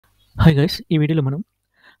Hi guys! ఈ వీడియోలో మనం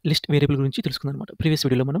లిస్ట్ వేరియబుల్ గురించి తెలుసుకుందాం అనమాట. ప్రీవియస్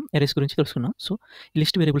వీడియోలో మనం అరేస్ గురించి తెలుసుకున్నాం. సో, ఈ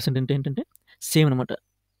లిస్ట్ వేరియబుల్స్ ఏంటంటే సేమ్ అనమాట.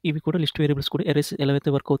 ఇవి కూడా లిస్ట్ వేరియబుల్స్ కూడా అరేస్ ఎలా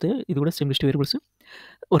అయితే వర్క్ అవుతాయో ఇది కూడా సేమ్ లిస్ట్ వేరియబుల్స్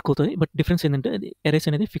వర్క్ అవుతాయి. బట్ డిఫరెన్స్ ఏంటంటే అది అరేస్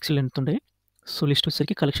అనేది ఫిక్స్డ్ లెంగ్త్ ఉంటాయి. సో, లిస్ట్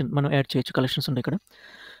వచ్చేసరికి కలెక్షన్ మనం యాడ్ చేయొచ్చు. కలెక్షన్స్ ఉంటాయి ఇక్కడ.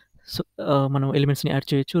 సో, మనం ఎలిమెంట్స్‌ని యాడ్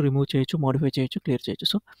చేయొచ్చు, రిమూవ్ చేయొచ్చు, మోడిఫై చేయొచ్చు, క్లియర్ చేయొచ్చు.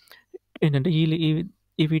 సో, ఏంటంటే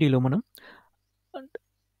ఈ వీడియోలో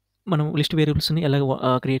మనం లిస్ట్ వేరియబుల్స్‌ని ఎలా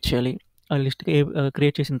క్రియేట్ చేయాలి? ఆ లిస్ట్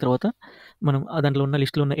క్రియేట్ చేసిన తర్వాత మనం దాంట్లో ఉన్న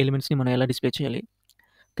లిస్ట్‌లో ఉన్న ఎలిమెంట్స్‌ని మనం ఎలా డిస్‌ప్లే చేయాలి?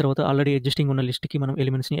 తర్వాత ఆల్రెడీ ఎగ్జిస్టింగ్ ఉన్న లిస్ట్‌కి మనం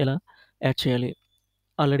ఎలిమెంట్స్‌ని ఎలా యాడ్ చేయాలి?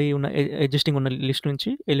 ఆల్రెడీ ఉన్న ఎగ్జిస్టింగ్ ఉన్న లిస్ట్ నుంచి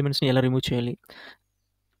ఎలిమెంట్స్‌ని ఎలా రిమూవ్ చేయాలి?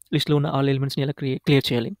 లిస్ట్‌లో ఉన్న ఆల్ ఎలిమెంట్స్‌ని ఎలా క్లియర్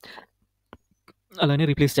చేయాలి? అలానే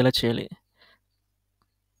రీప్లేస్ ఎలా చేయాలి?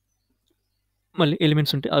 మళ్ళీ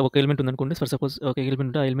ఎలిమెంట్స్ ఉంటే ఒక ఎలిమెంట్ ఉందనుకోండి. ఫర్ సపోజ్ ఒక ఎలిమెంట్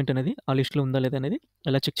ఉంటే ఆ ఎలిమెంట్ అనేది ఆ లిస్ట్‌లో ఉందా లేదా అనేది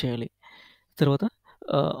ఎలా చెక్ చేయాలి? తర్వాత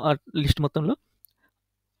ఆ లిస్ట్ మొత్తంలో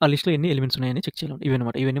ఆ లిస్ట్‌లో ఎన్ని ఎలిమెంట్స్ ఉన్నాయని చెక్ చేయాలి.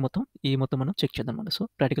 ఇవన్నమాట. ఈ మొత్తం మనం చెక్ చేద్దాం అన్నమాట. సో,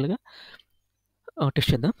 ప్రాక్టికల్‌గా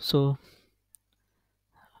టెస్ట్ చేద్దాం. సో,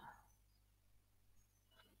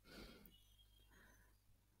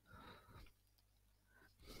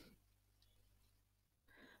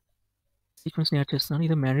 సీక్వెన్స్‌ని యాడ్ చేస్తున్నాను.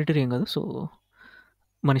 ఇది మ్యాండేటరీ ఏం కాదు. సో,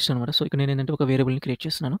 మన ఇష్టం అనమాట. సో, ఇక్కడ నేనేంటంటే ఒక వేరియబుల్‌ని క్రియేట్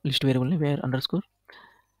చేస్తున్నాను. లిస్ట్ వేరియబుల్‌ని వేర్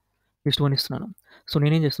 _లిస్ట్1 ఇస్తున్నాను. సో,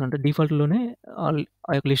 నేనేం చేస్తున్నానంటే డిఫాల్ట్‌లోనే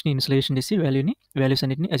ఆ యొక్క లిస్ట్‌ని ఇనిషియలైజేషన్ చేసి వాల్యూస్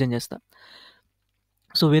అన్నిటిని అసైన్ చేస్తా.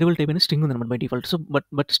 సో, వేరియబుల్ టైప్ అనేది స్ట్రింగ్ ఉందన్నమాట by default. So,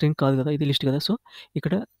 but string కాదు కదా! ఇది లిస్ట్ కదా! సో,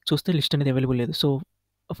 ఇక్కడ చూస్తే లిస్ట్ అనేది అవైలబుల్ లేదు. So,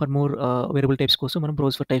 for more variable types కోసం మనం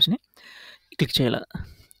బ్రౌజ్ ఫర్ టైప్స్‌ని క్లిక్ చేయాల.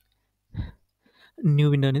 న్యూ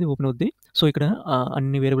విండో అనేది ఓపెన్ అవుద్ది. సో, ఇక్కడ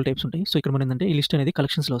అన్ని వేరియబుల్ టైప్స్ ఉంటాయి. సో, ఇక్కడ మనం ఏంటంటే ఈ లిస్ట్ అనేది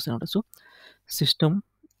కలెక్షన్స్‌లో వస్తాయన్నమాట. So, system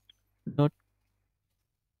dot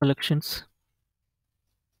collections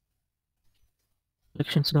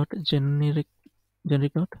dot generic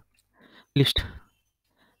dot list.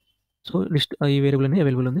 So, list ఈ వేరియబుల్ అనేది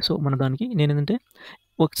అవైలబుల్ ఉంది. సో, మన దానికి నేనేంటంటే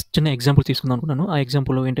ఒక చిన్న ఎగ్జాంపుల్ తీసుకుందాం అనుకున్నాను. ఆ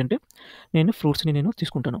ఎగ్జాంపుల్‌లో ఏంటంటే ఫ్రూట్స్‌ని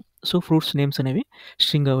తీసుకుంటాను. సో, ఫ్రూట్స్ నేమ్స్ అనేవి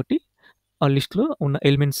స్ట్రింగ్ కాబట్టి ఆ లిస్ట్‌లో ఉన్న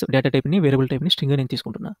ఎలిమెంట్స్ డేటా టైప్‌ని, వేరియబుల్ టైప్‌ని స్ట్రింగ్‌గా నేను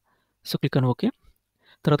తీసుకుంటున్నా. So, click on okay.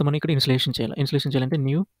 తర్వాత మనం ఇక్కడ ఇనిషియలైజేషన్ చేయాలి. ఇనిషియలైజేషన్ చేయాలంటే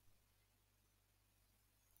న్యూ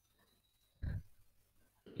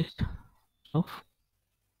లిస్ట్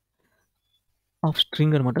ఆఫ్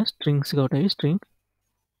స్ట్రింగ్ అనమాట. స్ట్రింగ్స్ కాబట్టి అవి స్ట్రింగ్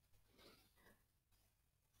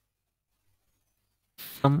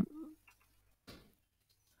ఫ్రమ్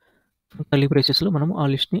కర్లీ బ్రేసెస్‌లో మనం ఆ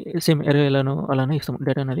లిస్ట్‌ని సేమ్ ఎరే ఎలానో అలానే ఇస్తాం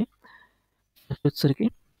డేటా అనేది. నెక్స్ట్ వచ్చేసరికి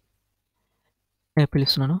యాపిల్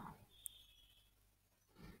ఇస్తున్నాను.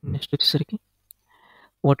 నెక్స్ట్ వచ్చేసరికి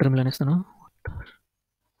వాటర్ మిలన్ ఇస్తాను.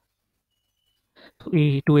 ఈ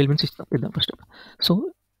 2 ఎలిమెంట్స్ ఇద్దాం ఫస్ట్. సో,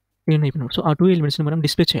 అయిపోయినప్పుడు సో, ఆ 2 ఎలిమెంట్స్‌ని మనం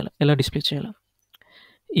డిస్‌ప్లే చేయాలి. ఎలా డిస్‌ప్లే చేయాలా?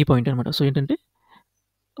 ఈ పాయింట్ అనమాట. సో, ఏంటంటే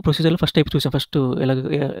ప్రొసీజర్‌లో ఫస్ట్ టైప్ చూసాం. ఫస్ట్ ఎలాగ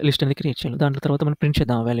లిస్ట్ అనేది క్రియేట్ చేయాలి. దాంట్లో తర్వాత మనం ప్రింట్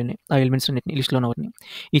చేద్దాం ఆ వాల్యూని. ఆ ఎలిమెంట్స్ అన్నిటిని లిస్ట్‌లో ఉన్న వాటిని.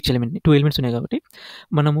 ఈచ్ ఎలిమెంట్‌ని 2 ఎలిమెంట్స్ ఉన్నాయి కాబట్టి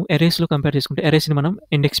మనము అరేస్‌లో కంపేర్ చేసుకుంటే అరేస్‌ని మనం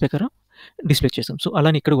ఇండెక్స్ ప్రకారం డిస్‌ప్లే చేస్తాం. సో,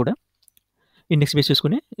 అలానే ఇక్కడ కూడా ఇండెక్స్ బేస్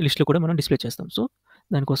చేసుకొని లిస్ట్‌లో కూడా మనం డిస్‌ప్లే చేస్తాం. సో,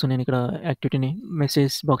 దానికోసం నేను ఇక్కడ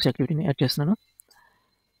మెసేజ్ బాక్స్ యాక్టివిటీని యాడ్ చేస్తున్నాను.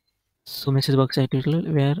 So, message box యాక్టివిటీలో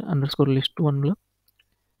 _list1లో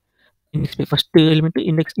index first element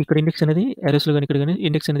ఇక్కడ ఇండెక్స్ అనేది అరేస్‌లో గాని ఇక్కడ గాని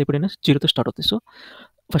ఇండెక్స్ అనేది ఎప్పుడైనా 0తో స్టార్ట్ అవుతుంది. సో,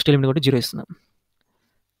 ఫస్ట్ ఎలిమెంట్ కాబట్టి 0 ఇస్తున్నాం.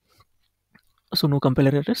 So, no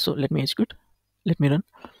compiler errors. So, let me execute. Let me run.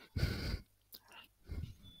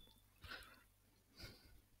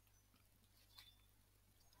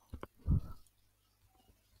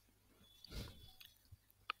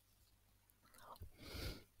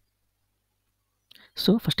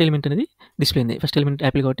 So, first element అనేది డిస్‌ప్లే అయింది. ఫస్ట్ ఎలిమెంట్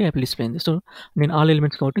యాపిల్ కాబట్టి యాపిల్ డిస్‌ప్లే అయింది. సో, నేను ఆల్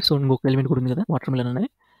ఎలిమెంట్స్ కాబట్టి సో, ఇంకొక ఎలిమెంట్ కూడా ఉంది కదా! వాటర్ మిలన్ అనేది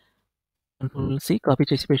కంట్రోల్-C కాపీ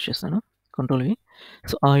చేసి పేస్ట్ చేస్తాను. కంట్రోల్-V.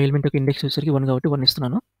 సో, ఆ ఎలిమెంట్ యొక్క ఇండెక్స్ వచ్చేసరికి 1 కాబట్టి 1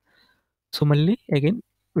 ఇస్తున్నాను. సో, మళ్ళీ again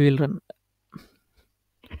we will run.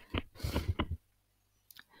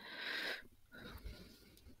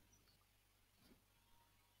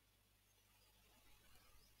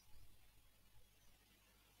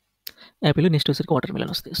 Apple next వచ్చేసరికి వాటర్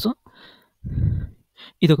మిలన్ వస్తాయి. సో,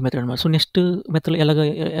 ఇదొక మెథడ్ అనమాట. సో, నెక్స్ట్ మెథడ్‌లో ఎలాగ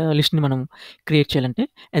లిస్ట్‌ని మనం క్రియేట్ చేయాలంటే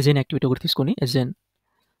అసైన్ యాక్టివిటీ ఒకటి తీసుకొని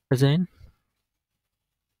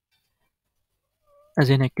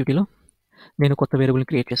అసైన్ యాక్టివిటీలో నేను కొత్త వేరియబుల్‌ని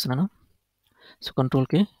క్రియేట్ చేస్తున్నాను. సో,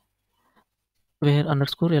 కంట్రోల్-K వేర్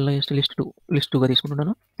 _list లిస్ట్2గా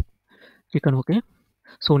తీసుకుంటున్నాను. Click on okay.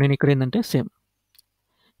 సో, నేను ఇక్కడ ఏంటంటే సేమ్.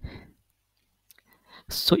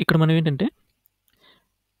 సో, ఇక్కడ మనం ఏంటంటే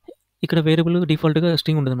ఇక్కడ వేరియబుల్ డిఫాల్ట్‌గా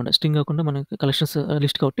స్ట్రింగ్ ఉండదనమాట. స్ట్రింగ్ కాకుండా మనకి కలెక్షన్స్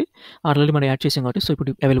లిస్ట్ కాబట్టి ఆల్రెడీ మనం యాడ్ చేసాం కాబట్టి సో,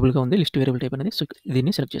 ఇప్పుడు అవైలబుల్‌గా ఉంది లిస్ట్ వేరియబుల్ టైప్ అనేది. సో,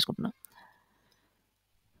 దీన్ని సెలెక్ట్ చేసుకుంటున్నా.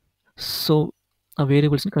 సో, ఆ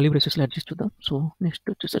వేరియబుల్స్‌ని కర్లీ బ్రేసెస్‌లో యాడ్ చేసి చూద్దాం. సో, నెక్స్ట్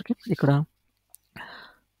వచ్చేసరికి ఇక్కడ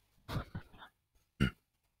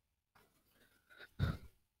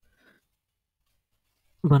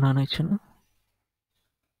బనానా ఇచ్చాను,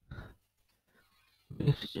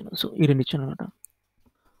 గ్రేప్స్ ఇచ్చాను. సో ఈ 2 ఇచ్చాను అనమాట.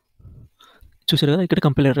 చూసారు కదా, ఇక్కడ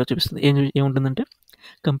కంపైల్ ఎర్రర్ చూపిస్తుంది. ఏముంటుందంటే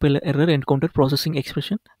compile error encounter processing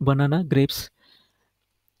expression banana grapes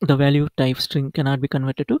the value type string cannot be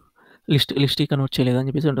converted to లిస్ట్కి convert చేయలేదు అని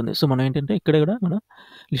చెప్పేసి ఉంటుంది. సో మనం ఏంటంటే ఇక్కడ కూడా మనం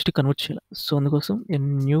లిస్ట్ కన్వర్ట్ చేయాలి. సో అందుకోసం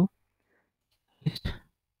న్యూ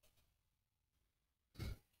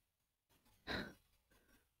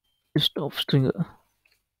లిస్ట్ ఆఫ్ స్ట్రింగ్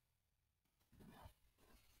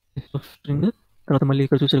తర్వాత మళ్ళీ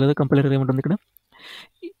ఇక్కడ చూసారు కదా కంపైలర్ ఏముంటుంది ఇక్కడ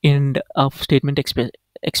end of statement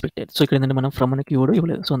expected. So ఇక్కడ ఏంటంటే మనం ఫ్రమ్ అనే కీవర్డ్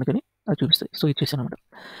ఇవ్వలేదు. సో అందుకని అది చూపిస్తాయి. సో ఇచ్చేసాను అనమాట.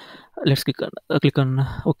 Let's click on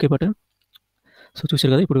okay button. So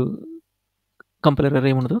చూసారు కదా, ఇప్పుడు కంపైలర్ ఎర్రర్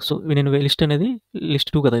ఏముండదు. సో నేను లిస్ట్ అనేది లిస్ట్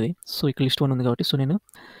 2 కదా ఇది. సో ఇక్కడ లిస్ట్ 1 ఉంది కాబట్టి సో నేను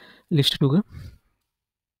లిస్ట్ 2గా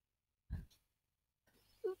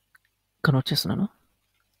కన్వర్ట్ చేస్తున్నాను.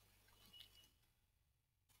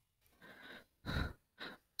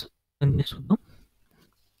 చూద్దాం.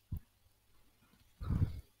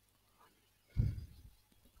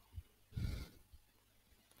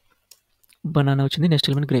 బనానా వచ్చింది, నెక్స్ట్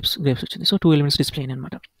ఎలిమెంట్ గ్రేప్స్ వచ్చింది. సో 2 ఎలిమెంట్స్ డిస్ప్లే అయినాయి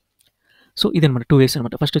అనమాట. సో ఇదనమాట 2 వేస్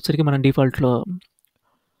అనమాట. ఫస్ట్ వచ్చేసరికి మనం డిఫాల్ట్లో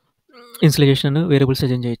ఇన్స్టలేషన్ వేరియబుల్స్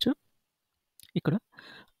అజైన్ చేయొచ్చు ఇక్కడ,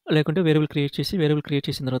 లేకుంటే వేరియబుల్ క్రియేట్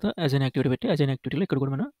చేసిన తర్వాత యాజ్ అన్ యాక్టివిటీ పెట్టి యాజ్ అన్ యాక్టివిటీలో ఇక్కడ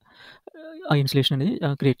కూడా మనం ఆ ఇన్స్టలేషన్ అనేది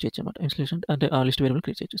క్రియేట్ చేయొచ్చు అనమాట. ఇన్స్టలేషన్ అంటే ఆ లిస్ట్ వేరియబుల్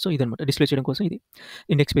క్రియేట్ చేయొచ్చు. సో ఇదనమాట డిస్ప్లే చేయడం కోసం ఇది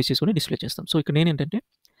ఇండెక్స్ బేస్ చేసుకొని డిస్ప్లే చేస్తాం. సో ఇక్కడ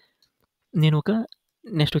నేను ఒక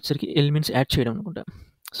నెక్స్ట్ వచ్చేసరికి ఎలిమెంట్స్ యాడ్ చేయడం అనుకుంటా.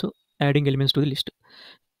 So adding elements to the list.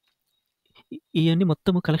 ఇవన్నీ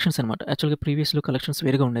మొత్తం కలెక్షన్స్ అనమాట. యాక్చువల్గా ప్రీవియస్లో కలెక్షన్స్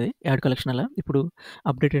వేరుగా ఉండేది, యాడ్ కలెక్షన్ అలా. ఇప్పుడు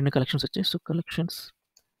అప్డేట్ అయిన కలెక్షన్స్ వచ్చాయి. సో కలెక్షన్స్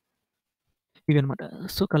ఇవి అనమాట.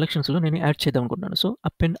 సో కలెక్షన్స్లో నేను యాడ్ చేద్దాం అనుకుంటున్నాను. So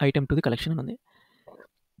append item to the collection అని ఉంది.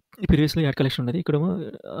 ప్రీవియస్లో యాడ్ కలెక్షన్ ఉన్నది, ఇక్కడ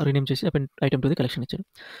రీనేమ్ చేసి append item to the collection ఇచ్చారు.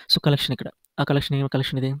 సో కలెక్షన్ ఇక్కడ ఆ కలెక్షన్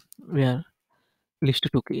కలెక్షన్ ఇది వేర్ లిస్ట్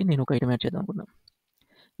 2కి నేను ఒక ఐటమ్ యాడ్ చేద్దాం అనుకున్నాను.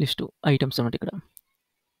 లిస్ట్ ఐటమ్స్ అనమాట.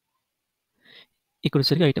 ఇక్కడ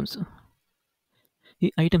వచ్చేసరికి ఐటమ్స్, ఈ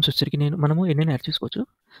ఐటమ్స్ వచ్చేసరికి మనము ఎన్నైనా యాడ్ చేసుకోవచ్చు.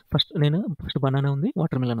 ఫస్ట్ బనానా ఉంది,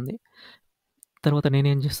 వాటర్ మిలన్ ఉంది. తర్వాత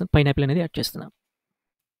నేనేం చేస్తాను, పైనాపిల్ అనేది యాడ్ చేస్తున్నాను.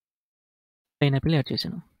 పైనాపిల్ యాడ్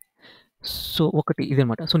చేశాను. సో ఒకటి ఇది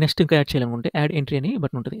అనమాట. సో నెక్స్ట్ ఇంకా యాడ్ చేయాలనుకుంటే యాడ్ ఎంట్రీ అని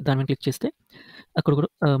బటన్ ఉంటుంది. దాని మీద క్లిక్ చేస్తే అక్కడ కూడా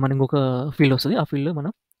మనకి ఇంకొక ఫీల్డ్ వస్తుంది. ఆ ఫీల్డ్లో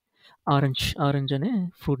మనం ఆరెంజ్ అనే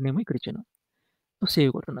ఫ్రూట్ నేమ్ ఇక్కడ ఇచ్చాను. So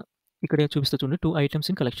save కొట్టున్నా. ఇక్కడ చూపిస్తూ చూడండి 2 items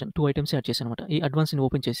in collection. 2 items add చేశాను అనమాట. ఈ అడ్వాన్స్ని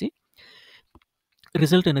ఓపెన్ చేసి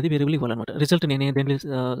రిజల్ట్ అనేది వేరియబుల్ ఇవ్వాలన్నమాట. రిజల్ట్ నేను దేంట్లో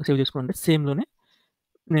సేవ్ చేసుకున్నాను, సేమ్లోనే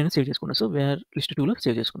నేను సేవ్ చేసుకున్నాను. సో వేర్ లిస్ట్ 2లో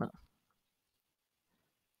సేవ్ చేసుకున్నాను.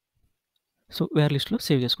 సో వేర్ లిస్ట్లో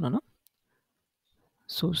సేవ్ చేసుకున్నాను.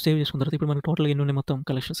 సో సేవ్ చేసుకున్న తర్వాత ఇప్పుడు మనకి టోటల్గా ఎన్ని ఉన్నాయి మొత్తం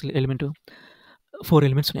కలెక్షన్స్ ఎలిమెంట్ 4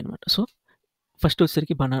 ఎలిమెంట్స్ ఉన్నాయి అనమాట. సో ఫస్ట్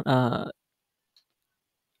వచ్చేసరికి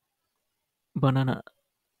banana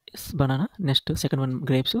next second one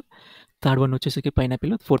grapes, third one వచ్చేసరికి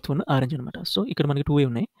పైనాపిల్, ఫోర్త్ వన్ ఆరెంజ్ అనమాట. సో ఇక్కడ మనకి 2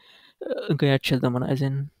 ఉన్నాయి. ఇంకా యాడ్ చేద్దాం మనం యాజ్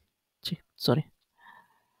ఎన్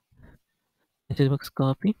మెసేజ్ బాక్స్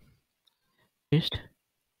కాపీ పేస్ట్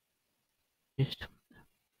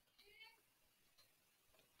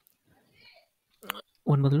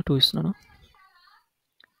 1 బదులు 2 ఇస్తున్నాను.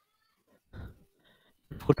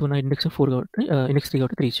 ఫోర్త్ వన్ ఇండెక్స్ 4 కాబట్టి ఇండెక్స్ 3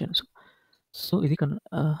 కాబట్టి 3 ఇచ్చాను. సో ఇది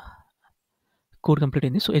కోడ్ కంప్లీట్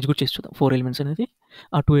అయింది. సో ఎగ్జిక్యూట్ చేసి చూద్దాం 4 ఎలిమెంట్స్ అనేది,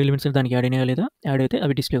 ఆ 2 ఎలిమెంట్స్ దానికి యాడ్ అయినాయా లేదా, యాడ్ అయితే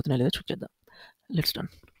అవి డిస్ప్లే అవుతున్నాయా లేదా చూద్దాం. Let's done.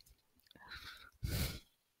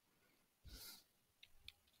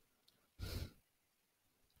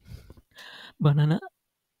 Banana,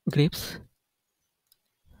 grapes,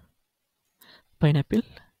 pineapple,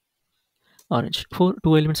 orange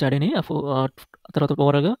 2 elements add అయినాయి. తర్వాత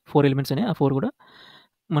ఓవరాల్గా 4 ఎలిమెంట్స్ అయినాయి. ఆ 4 కూడా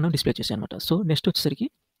మనం డిస్ప్లే చేసాం అనమాట. సో నెక్స్ట్ వచ్చేసరికి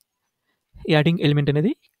యాడింగ్ ఎలిమెంట్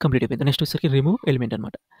అనేది కంప్లీట్ అయిపోయింది. నెక్స్ట్ వచ్చేసరికి రిమూవ్ ఎలిమెంట్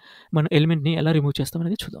అనమాట. మనం ఎలిమెంట్ని ఎలా రిమూవ్ చేస్తాం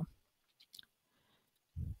అనేది చూద్దాం.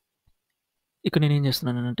 ఇక్కడ నేను ఏం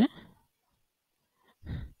చేస్తున్నాను అంటే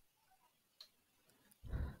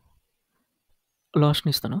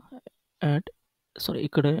లాస్ట్ని ఇస్తాను.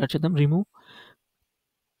 ఇక్కడ యాడ్ చేద్దాం. రిమూవ్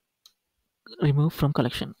ఫ్రమ్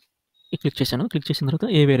కలెక్షన్ క్లిక్ చేశాను. క్లిక్ చేసిన తర్వాత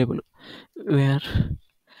ఏ వేరియబుల్ వేర్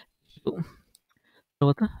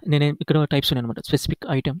తర్వాత నేను ఇక్కడ టైప్స్ ఉన్నాయి అనమాట. స్పెసిఫిక్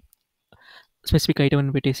ఐటమ్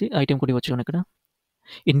అని పెట్టేసి ఐటమ్ కూడా ఇవ్వచ్చు. ఇక్కడ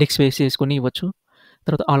ఇండెక్స్ బేస్ చేసుకొని ఇవ్వచ్చు.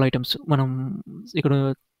 తర్వాత ఆల్ ఐటమ్స్ మనం ఇక్కడ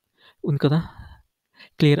ఉంది కదా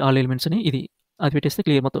క్లియర్ ఆల్ ఎలిమెంట్స్ అని, అది పెట్టేస్తే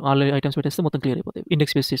క్లియర్ మొత్తం ఆల్ ఐటమ్స్ పెట్టేస్తే మొత్తం క్లియర్ అయిపోతాయి.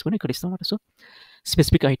 ఇండెక్స్ బేస్ చేసుకొని ఇక్కడ ఇస్తాం అనమాట. సో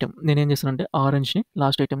స్పెసిఫిక్ ఐటమ్ నేనేం చేస్తానంటే ఆరెంజ్ని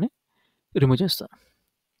లాస్ట్ ఐటమ్ని రిమూవ్ చేస్తాను.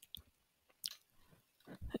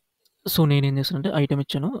 సో నేనేం చేస్తానంటే ఐటమ్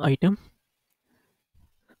ఇచ్చాను, ఐటమ్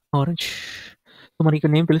ఆరెంజ్. సో మనకి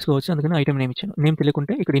ఇక్కడ నేమ్ తెలుసుకోవచ్చు, అందుకని ఐటమ్ నేమ్ ఇచ్చాను. నేమ్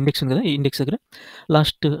తెలియకుంటే ఇక్కడ ఇండెక్స్ ఉంది కదా, ఈ ఇండెక్స్ దగ్గర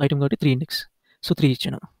లాస్ట్ ఐటమ్ కాబట్టి 3 ఇండెక్స్. సో 3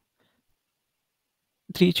 ఇచ్చాను.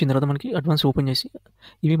 3 ఇచ్చిన తర్వాత మనకి అడ్వాన్స్ ఓపెన్ చేసి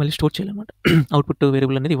ఇవి మళ్ళీ స్టోర్ చేయాలన్నమాట. అవుట్‌పుట్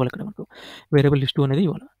వేరియబుల్ అనేది ఇవ్వాలి ఇక్కడ మనకు. వేరియబుల్ లిస్ట్ అనేది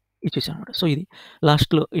ఇవ్వాలి. ఇచ్చేసానన్నమాట. సో ఇది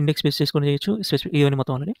లాస్ట్‌లో ఇండెక్స్ బేస్ చేసుకొని చేయొచ్చు. ఇవన్నీ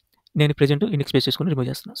మొత్తం ఆల్రెడీ నేను ప్రెజెంట్ ఇండెక్స్ బేస్ చేసుకొని రిమూవ్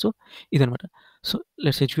చేస్తున్నా. సో ఇదనమాట. సో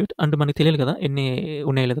లెట్స్ ఎగ్జిక్యూట్ అండ్ మనకి తెలియాలి కదా! ఎన్ని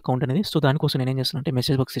ఉన్నాయో లేదో కౌంట్ అనేది. సో దానికోసం నేనేం చేస్తున్నానంటే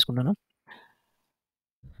మెసేజ్ బాక్స్ తీసుకున్నాను.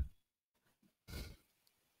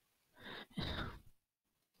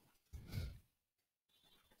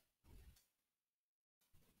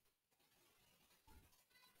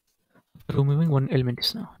 రిమూవింగ్ 1 ఎలిమెంట్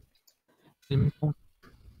ఇస్తున్నా. Element count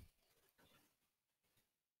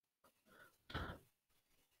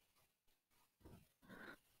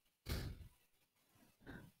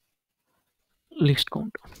list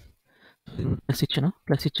count plus ఇచ్చాను.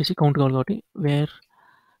 ప్లస్ ఇచ్చేసి కౌంట్ కావాలి కాబట్టి వేర్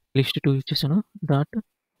లిస్ట్ 2 ఇచ్చేసాను. డాట్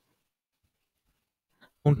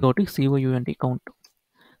కౌంట్ కాబట్టి COUNT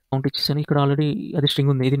కౌంట్ ఇచ్చేసాను. ఇక్కడ ఆల్రెడీ అది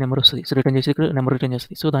స్ట్రింగ్ ఉంది. ఇది నెంబర్ వస్తది. సో రిటర్న్ చేసి ఇక్కడ నెంబర్ రిటర్న్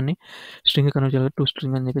చేస్తది. సో దాన్ని స్ట్రింగ్‌గా కన్వర్ట్ చేయాలి. టు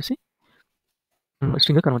స్ట్రింగ్ అని చెప్పేసి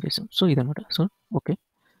స్ట్రింగ్‌గా కన్వర్ట్ చేసాం. సో ఇదనమాట. So okay.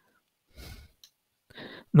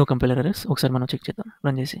 No compiler errors. ఒకసారి మనం చెక్ చేద్దాం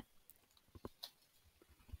రన్ చేసి.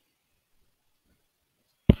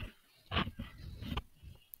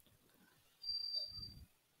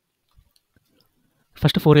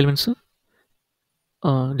 ఫస్ట్ 4 ఎలిమెంట్స్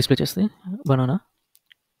డిస్‌ప్లే చేస్తాయి. బనానా,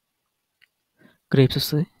 గ్రేప్స్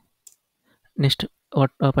వస్తది. నెక్స్ట్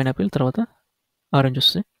పైనాపిల్, తర్వాత ఆరెంజ్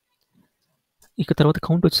వస్తది. ఇక తర్వాత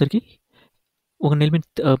కౌంట్ వచ్చేసరికి ఒక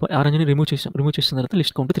ఎలిమెంట్ ఆరెంజ్‌ని రిమూవ్ చేసాం. రిమూవ్ చేసిన తర్వాత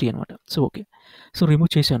లిస్ట్ కౌంట్ 3 అనమాట. So okay. సో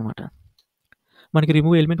రిమూవ్ చేసాం అనమాట. మనకి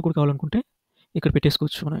రిమూవ్ ఎలిమెంట్ కూడా కావాలనుకుంటే ఇక్కడ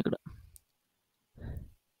పెట్టేసుకోవచ్చు మనం ఇక్కడ.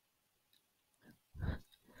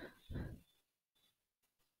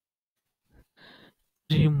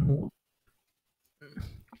 రిమూవ్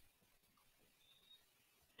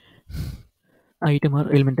ఐటమ్ ఆర్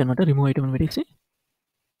ఎలిమెంట్ అనమాట. రిమూవ్ ఐటమ్ అని పెట్టేసి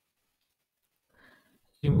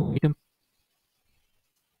రిమూవ్ ఐటమ్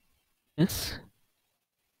ఎస్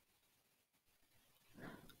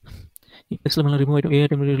ఈ ప్లేస్‌లో మనం రిమూవ్ ఐటమ్ ఏ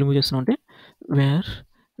ఐటమ్ రిమూవ్ చేస్తున్నాం అంటే వేర్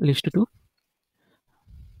లిస్ట్ 2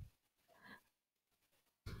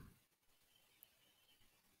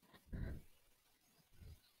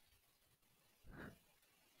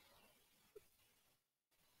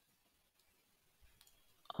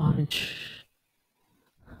 ఆరెంజ్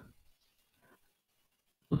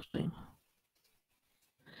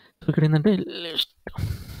సో ఇక్కడ ఏంటంటే లిస్ట్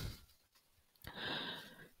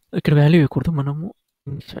ఇక్కడ వాల్యూ ఇవ్వకూడదు. మనము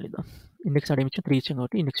ఇండెక్స్ వాల్యూ ఇద్దాం. ఇండెక్స్ వాల్యూ ఇచ్చాం 3 ఇచ్చాం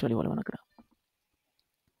కాబట్టి ఇండెక్స్ వాల్యూ ఇవ్వాలి మనం అక్కడ.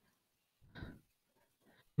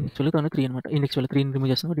 ఇండెక్స్ వాల్యూ 3 అనమాట. ఇండెక్స్ వాల్యూ 3ని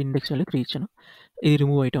రిమూవ్ చేస్తాను కాబట్టి ఇండెక్స్ వాల్యూ 3 ఇచ్చాను. ఇది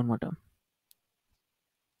రిమూవ్ ఐటమ్ అనమాట.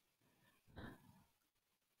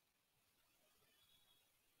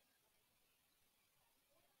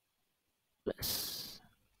 ప్లస్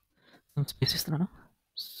స్పేస్ ఇస్తున్నాను.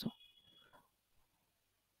 So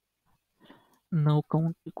now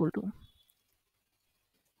count equal to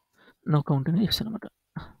now count అని ఇస్తాను అనమాట.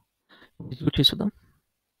 ఎగ్జిక్యూట్ చేసి చూద్దాం.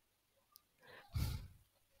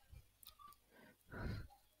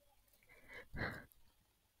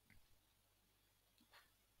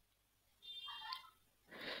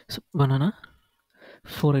 సో బనానా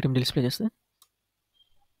 4 ఐటమ్ డిస్ప్లే చేస్తే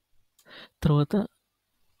తర్వాత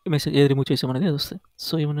మెసేజ్ ఏది రిమూవ్ చేసామనేది అది వస్తుంది.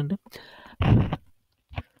 సో ఏమనంటే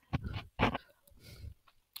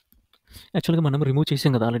యాక్చువల్‌గా మనం రిమూవ్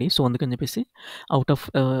చేసాం కదా ఆల్రెడీ. సో అందుకని చెప్పేసి ఔట్ ఆఫ్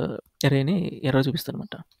ఎర్రర్ అని ఎర్రర్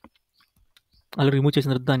చూపిస్తదనమాట. ఆల్రెడీ రిమూవ్ చేసిన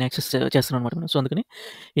తర్వాత దాన్ని యాక్సెస్ చేస్తున్నాం అనమాట మనం. సో అందుకని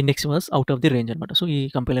index was out of the range అనమాట. సో ఈ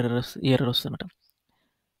కంపైలర్ ఈ ఎర్రర్ వస్తదనమాట.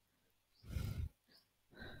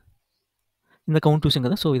 ఇందాక కౌంట్ చూసాం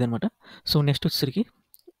కదా! సో ఇదనమాట. సో నెక్స్ట్ వచ్చేసరికి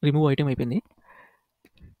రిమూవ్ ఐటమ్ అయిపోయింది.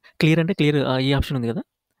 క్లియర్ అంటే క్లియర్ ఈ ఆప్షన్ ఉంది కదా!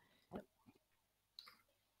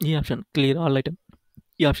 ఈ ఆప్షన్ క్లియర్ ఆల్ ఐటమ్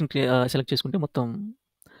ఈ ఆప్షన్ సెలెక్ట్ చేసుకుంటే మొత్తం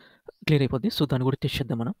క్లియర్ అయిపోద్ది. సో దాన్ని కూడా టెస్ట్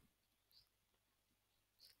చేద్దాం మనం.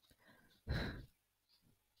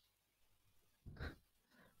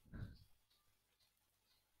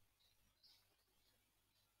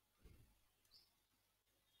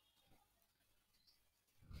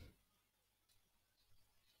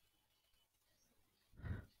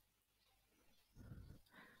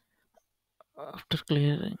 ఆఫ్టర్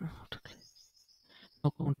క్లియరింగ్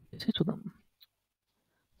కౌంట్ చేసి చూద్దాం.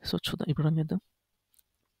 సో చూద్దాం ఇప్పుడు రన్ చేద్దాం.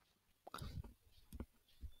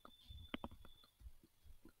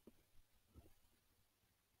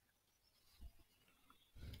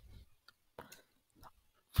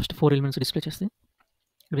 ఫస్ట్ 4 ఎలిమెంట్స్ డిస్ప్లే చేస్తే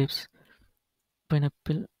గ్రేప్స్,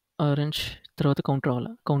 పైనాపిల్, ఆరెంజ్ తర్వాత కౌంట్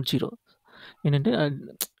రావాలా. కౌంట్ 0 ఏంటంటే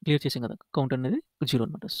క్లియర్ చేసాం కదా! కౌంట్ అనేది 0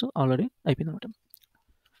 అనమాట. సో ఆల్రెడీ అయిపోయిందనమాట.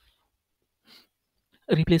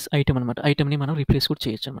 రీప్లేస్ ఐటెమ్ అనమాట. ఐటెమ్‌ని మనం రీప్లేస్ కూడా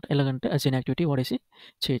చేయొచ్చు అనమాట. ఎలాగంటే అసైన్ యాక్టివిటీ వాడేసి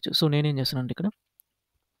చేయొచ్చు. సో నేనేం చేస్తానంటే ఇక్కడ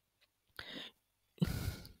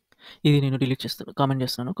ఇది నేను డిలీట్ చేస్తాను. కామెంట్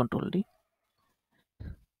చేస్తున్నాను కంట్రోల్ డి.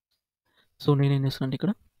 సో నేనేం చేస్తానంటే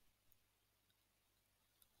ఇక్కడ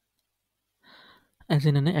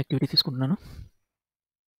అసైన్ అనే యాక్టివిటీ తీసుకుంటున్నాను.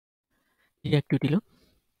 ఈ యాక్టివిటీలో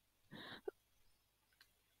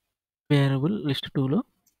వేరియబుల్ లిస్ట్ 2లో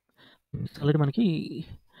ఆల్రెడీ మనకి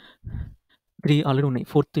 3 ఆల్రెడీ ఉన్నాయి.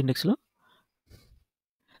 4th ఇండెక్స్‌లో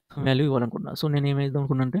value ఇవ్వాలనుకుంటున్నా. సో నేను ఏమైద్దాం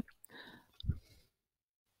అనుకున్నా అంటే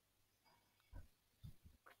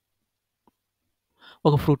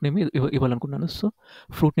ఒక fruit name ఇవ్వాలనుకున్నాను. So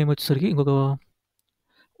fruit name వచ్చేసరికి ఇంకొక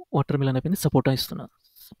వాటర్ మిలన్ అయిపోయింది. సపోటా ఇస్తున్నా.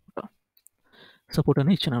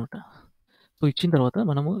 సపోటాని ఇచ్చాను అనమాట. సో ఇచ్చిన తర్వాత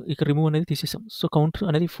మనము ఇక్కడ రిమూవ్ అనేది తీసేసాం. సో కౌంట్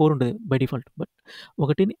అనేది 4 ఉంటుంది by default. But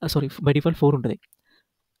by default 4 ఉంటుంది.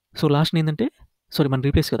 సో లాస్ట్ ఏంటంటే మన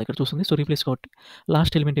రీప్లేస్ కదా ఇక్కడ చూస్తుంది. సో రీప్లేస్ కాబట్టి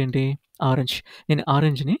లాస్ట్ ఎలిమెంట్ ఏంటి? ఆరెంజ్. నేను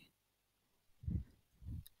ఆరెంజ్ని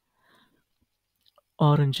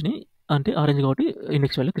అంటే ఆరెంజ్ కాబట్టి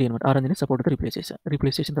ఇండెక్స్ వాల్యూ 3 అనమాట. ఆరెంజ్ని సపోర్ట్తో రీప్లేస్ చేశాను.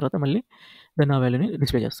 రీప్లేస్ చేసిన తర్వాత మళ్ళీ దాన్ని ఆ వాల్యూని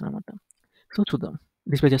డిస్ప్లే చేస్తాను అనమాట. సో చూద్దాం.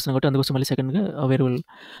 డిస్ప్లే చేస్తున్నాం కాబట్టి అందుకోసం మళ్ళీ సెకండ్గా వేరియబుల్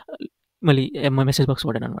మళ్ళీ మెసేజ్ బాక్స్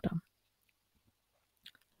వాడాను అనమాట.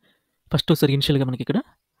 ఫస్ట్ ఒకసారి ఇనిషియల్గా మనకి ఇక్కడ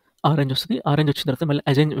ఆరెంజ్ వస్తుంది. ఆరెంజ్ వచ్చిన తర్వాత మళ్ళీ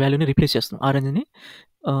అజైన్ వాల్యూని రీప్లేస్ చేస్తాం. ఆరెంజ్ని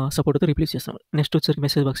సపోర్ట్తో రీప్లేస్ చేస్తాం. నెక్స్ట్ వచ్చేసరికి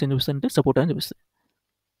మెసేజ్ బాక్స్ ఏం చూపిస్తుందంటే సపోర్ట్ అని చూపిస్తుంది.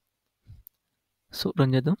 సో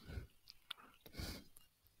రన్ చేద్దాం.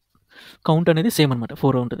 కౌంట్ అనేది సేమ్ అనమాట,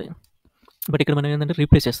 4 ఉంటుంది. బట్ ఇక్కడ మనం ఏంటంటే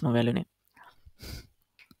రీప్లేస్ చేస్తున్నాం వాల్యూని.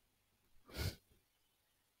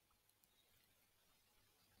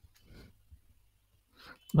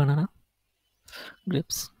 Banana,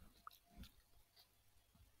 grapes,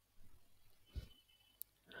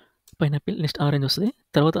 pineapple, next orange వస్తుంది.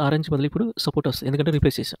 తర్వాత ఆరెంజ్ బదులు ఇప్పుడు సపోర్ట్ వస్తుంది, ఎందుకంటే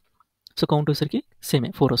రీప్లేస్ చేసాం. సో కౌంట్ వచ్చేసరికి సేమే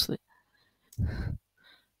 4 వస్తుంది.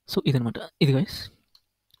 సో ఇదనమాట, ఇది గైస్.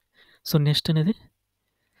 సో నెక్స్ట్ అనేది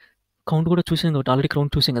కౌంట్ కూడా చూసాం కాబట్టి ఆల్రెడీ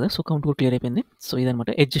కౌంట్ చూసాం కదా. సో కౌంట్ కూడా క్లియర్ అయిపోయింది. సో ఇదనమాట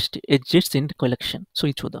ఎడ్జస్ట్ ఇన్ కలెక్షన్. సో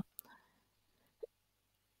ఇది చూద్దాం.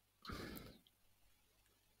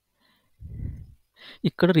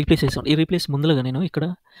 ఇక్కడ రీప్లేస్ చేసాం. ఈ రీప్లేస్ ముందుగా నేను ఇక్కడ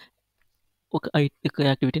ఒక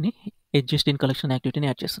యాక్టివిటీని అడ్జస్ట్ ఇన్ కలెక్షన్ యాక్టివిటీని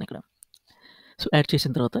యాడ్ చేస్తాను ఇక్కడ. సో యాడ్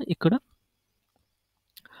చేసిన తర్వాత ఇక్కడ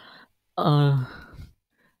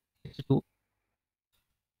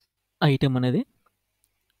ఐటెం అనేది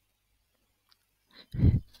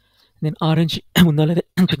నేను ఆరెంజ్ ఉందా లేదా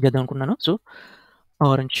చెక్ చేద్దాం అనుకున్నాను. సో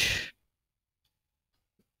ఆరెంజ్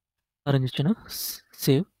ఇచ్చిన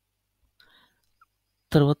సేవ్.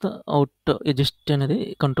 తర్వాత అవుట్ అడ్జస్ట్ అనేది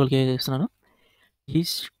కంట్రోల్కి చేస్తున్నాను.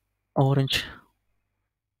 ఈజ్ ఆరెంజ్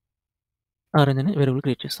అని వేరియబుల్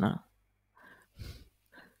క్రియేట్ చేస్తున్నాను.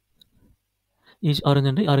 ఈజ్ ఆరెంజ్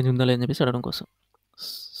అంటే ఆరెంజ్ ఉందా లేదని చెప్పేసి అడగడం కోసం.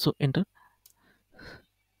 సో ఎంటర్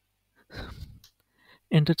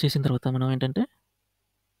చేసిన తర్వాత మనం ఏంటంటే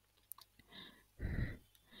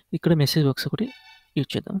ఇక్కడ మెసేజ్ బాక్స్ ఒకటి యూజ్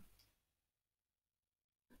చేద్దాం.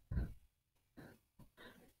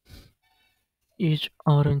 ఈజ్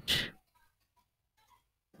ఆరెంజ్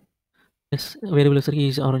వేరియబుల్ వచ్చరికి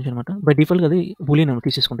ఈజ్ ఆరెంజ్ అనమాట. బై డిఫాల్ట్గా అది బూలియన్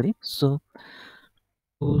తీసేసుకుంటుంది. సో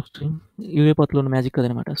యూఏపాత్లో ఉన్న మ్యాజిక్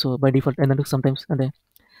అదనమాట. సో బై డిఫాల్ట్ ఏంటంటే సమ్టైమ్స్ అంటే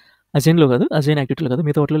అజైన్లో కాదు, అజైన్ యాక్టివిటీలో కాదు,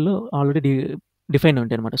 మిగతా వాటిల్లో ఆల్రెడీ డిఫైన్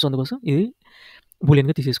ఉంటాయి అనమాట. సో అందుకోసం ఇది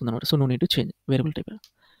బూలియన్గా తీసేసుకుంది అనమాట. So no need to change variable type.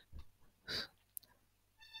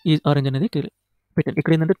 ఈ ఆరెంజ్ అనేది పెట్టండి.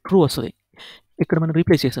 ఇక్కడ ఏంటంటే ట్రూ వస్తుంది. ఇక్కడ మనం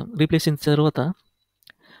రీప్లేస్ చేసాం. రీప్లేస్ చేసిన తర్వాత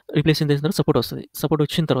సపోర్ట్ వస్తుంది. సపోర్ట్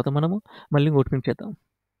వచ్చిన తర్వాత మనము మళ్ళీ ఇంకోటి ప్రింట్ చేద్దాం.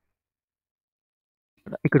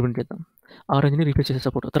 ఇక్కడ ప్రింట్ చేద్దాం. ఆరెంజ్ని రీప్లేస్ చేసే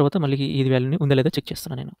సపోర్ట్. తర్వాత మళ్ళీ ఇది వాల్యూని ఉందా లేదా చెక్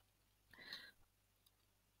చేస్తాను నేను.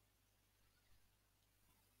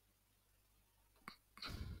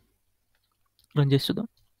 రన్ చేసి చూద్దాం.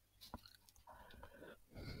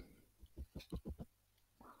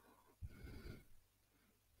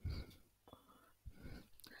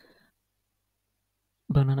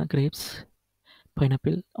 బనానా, గ్రేప్స్,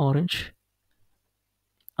 పైనాపిల్,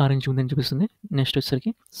 ఆరెంజ్ ఉందని చూపిస్తుంది. నెక్స్ట్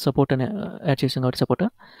వచ్చేసరికి సపోర్ట్ అని యాడ్ చేసాం కాబట్టి సపోర్ట్.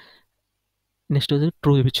 నెక్స్ట్ వచ్చి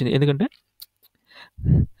ట్రూ చూపించింది, ఎందుకంటే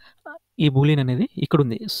ఈ బూలియన్ అనేది ఇక్కడ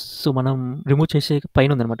ఉంది. సో మనం రిమూవ్ చేసే పైన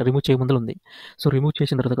ఉందన్నమాట, రిమూవ్ చేయ ముందర ఉంది. సో రిమూవ్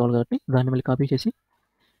చేసిన తర్వాత కావాలి కాబట్టి దాన్ని మళ్ళీ కాపీ చేసి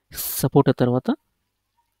సపోర్ట్ తర్వాత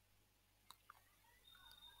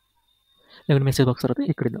లేకపోతే మెసేజ్ బాక్స్ తర్వాత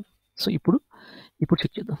ఇక్కడ ఇద్దాం. సో ఇప్పుడు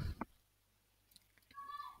చెక్ చేద్దాం.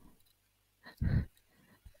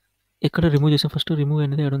 ఎక్కడ రిమూవ్ చేసాం, ఫస్ట్ రిమూవ్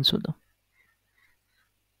అనేది ఎక్కడ చూద్దాం.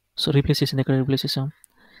 సో రీప్లేస్ చేసింది ఎక్కడ రీప్లేస్ చేసాం,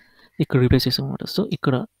 ఇక్కడ రీప్లేస్ చేసాం అనమాట. సో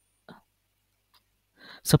ఇక్కడ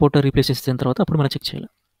సపోర్ట్ రీప్లేస్ చేసిన తర్వాత అప్పుడు మనం చెక్ చేయాలి.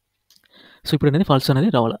 సో ఇప్పుడు అనేది ఫాల్స్ అనేది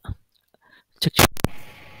రావాలా check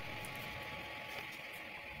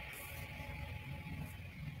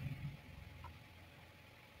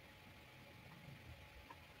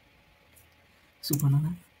so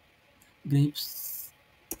banana, grapes,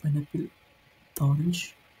 pineapple, orange,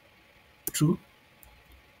 true,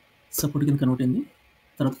 support కింద కన్వర్ట్ అయింది,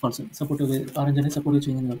 తర్వాత ఫాల్స్ అయింది. సపోర్ట్ ఆరెంజ్ అనేది సపోర్ట్గా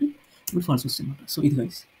చేంజ్ అయింది కాబట్టి ఇప్పుడు ఫాల్స్ వస్తుంది అనమాట. సో ఇది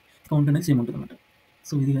గైస్ కౌంట్ అనేది సేమ్ ఉంటుంది అనమాట.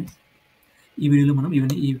 సో ఇది గైస్ ఈ వీడియోలో మనం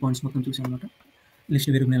ఇవన్నీ ఈ పాయింట్స్ మొత్తం చూసాం అనమాట. లిస్ట్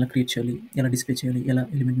వేరియబుల్ని ఎలా క్రియేట్ చేయాలి, ఎలా డిస్ప్లే చేయాలి, ఎలా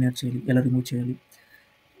ఎలిమెంట్ని యాడ్ చేయాలి, ఎలా రిమూవ్ చేయాలి,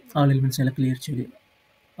 ఆల్ ఎలిమెంట్స్ని ఎలా క్లియర్ చేయాలి,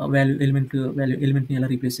 ఎలిమెంట్ని ఎలా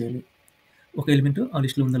రీప్లేస్ చేయాలి, ఒక ఎలిమెంట్ ఆ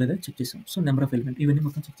లిస్ట్లో ఉందా లేదా చెక్ చేసాం. సో నెంబర్ ఆఫ్ ఎలిమెంట్ ఇవన్నీ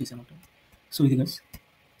మొత్తం చెక్ చేసాం అనమాట. సో ఇది guys.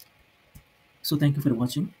 So thank you for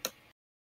watching.